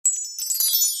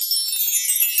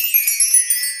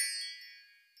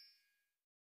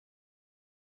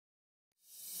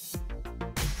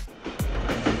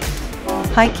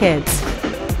Hi kids!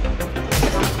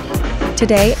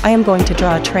 Today I am going to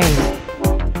draw a train.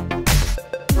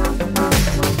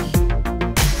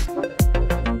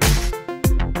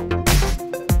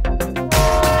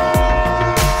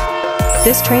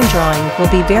 This train drawing will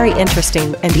be very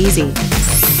interesting and easy.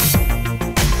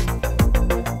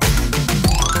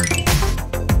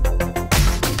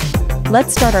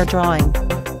 Let's start our drawing.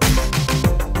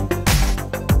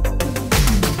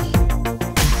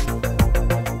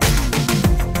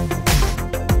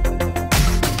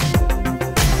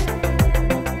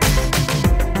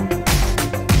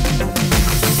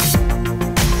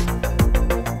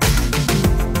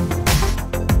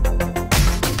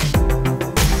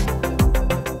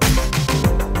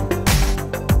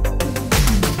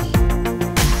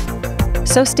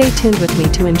 So stay tuned with me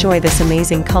to enjoy this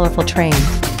amazing colorful train.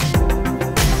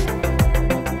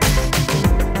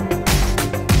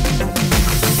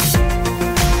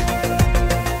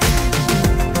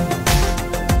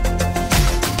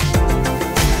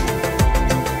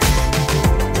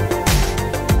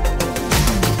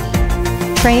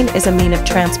 Train is a mean of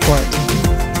transport.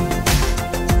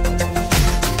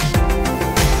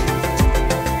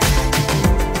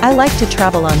 I like to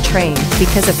travel on train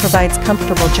because it provides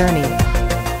comfortable journey.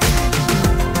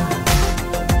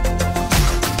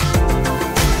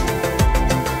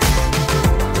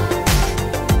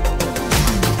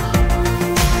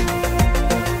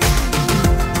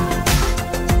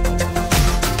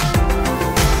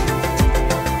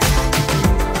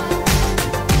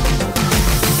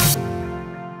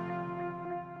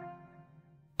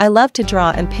 I love to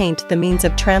draw and paint the means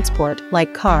of transport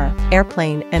like car,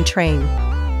 airplane, and train.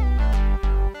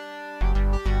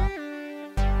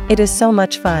 It is so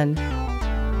much fun.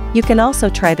 You can also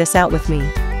try this out with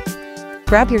me.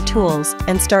 Grab your tools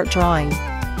and start drawing.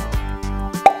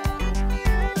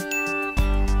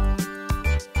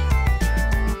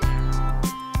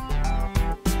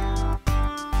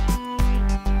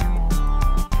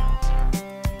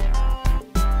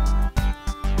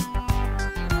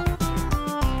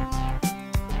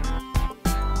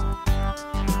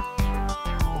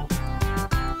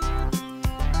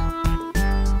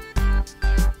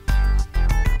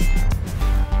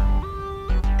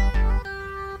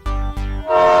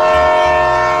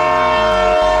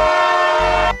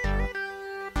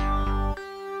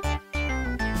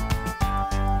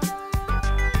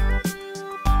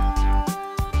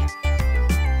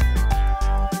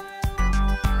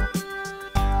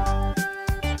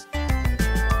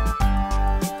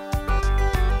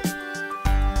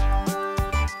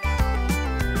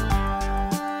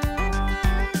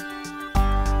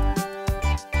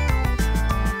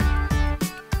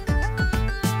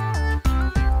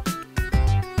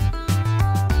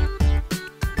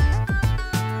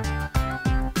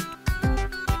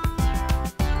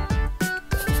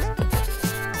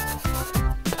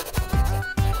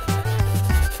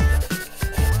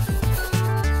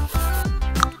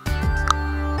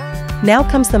 Now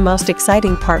comes the most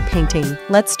exciting part, painting.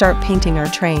 Let's start painting our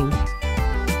train.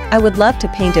 I would love to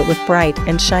paint it with bright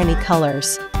and shiny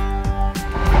colors.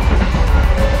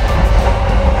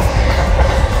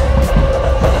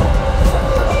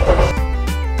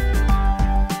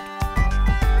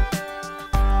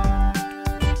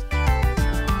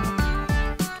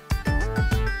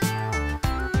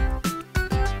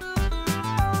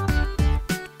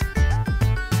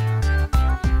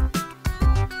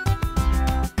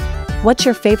 What's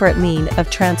your favorite mean of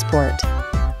transport?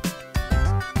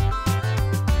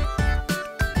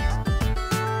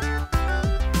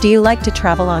 Do you like to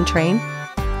travel on train?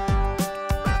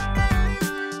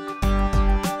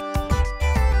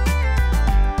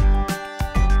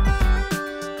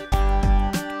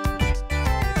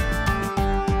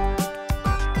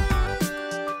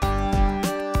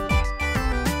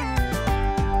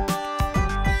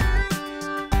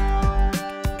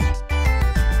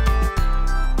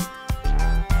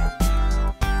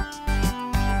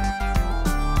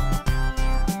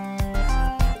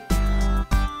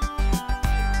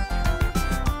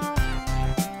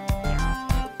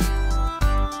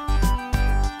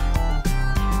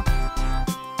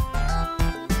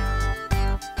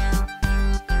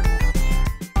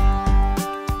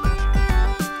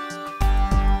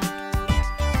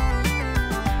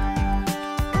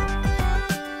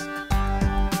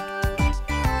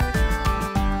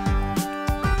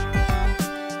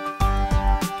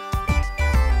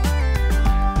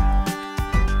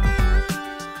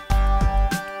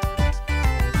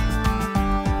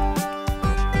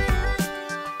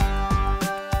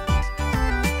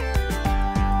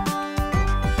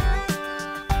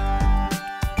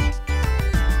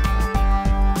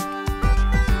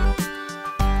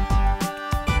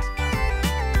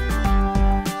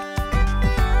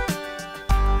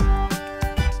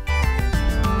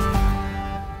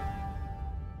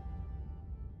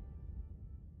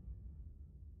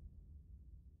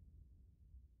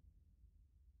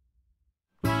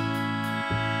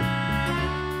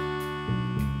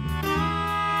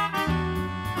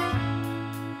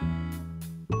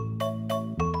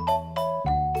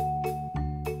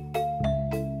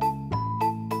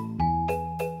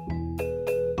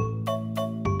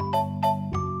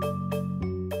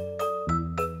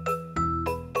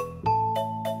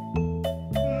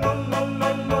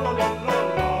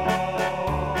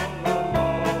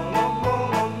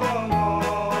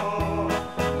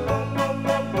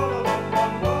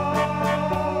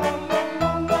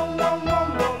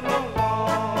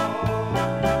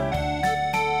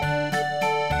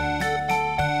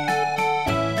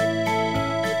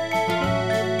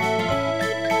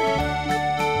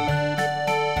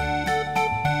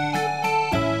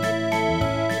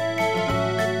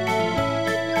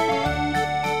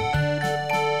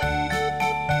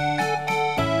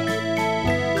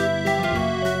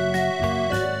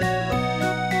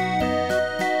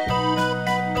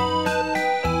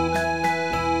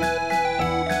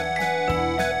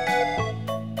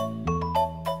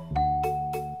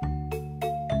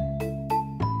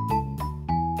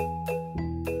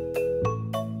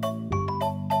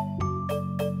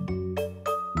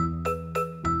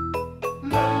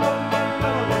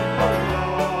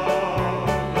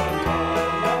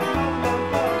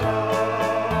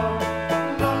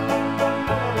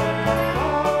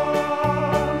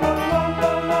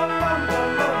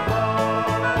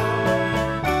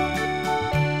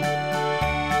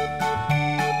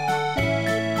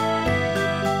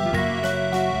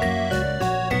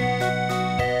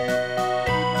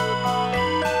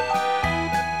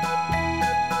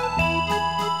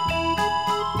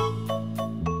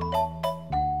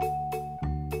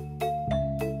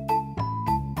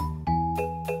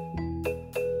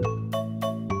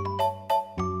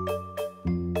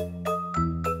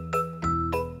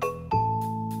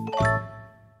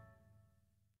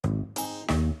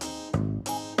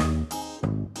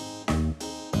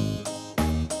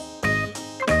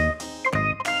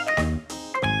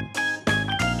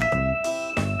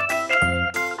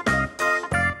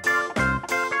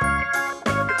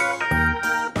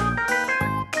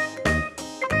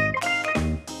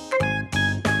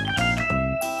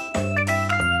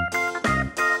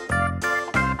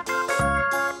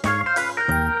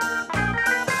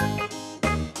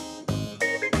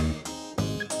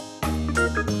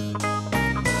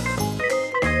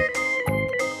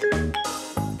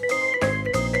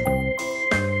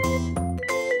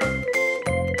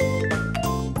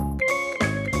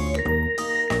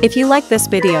 If you like this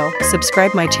video,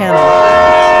 subscribe my channel.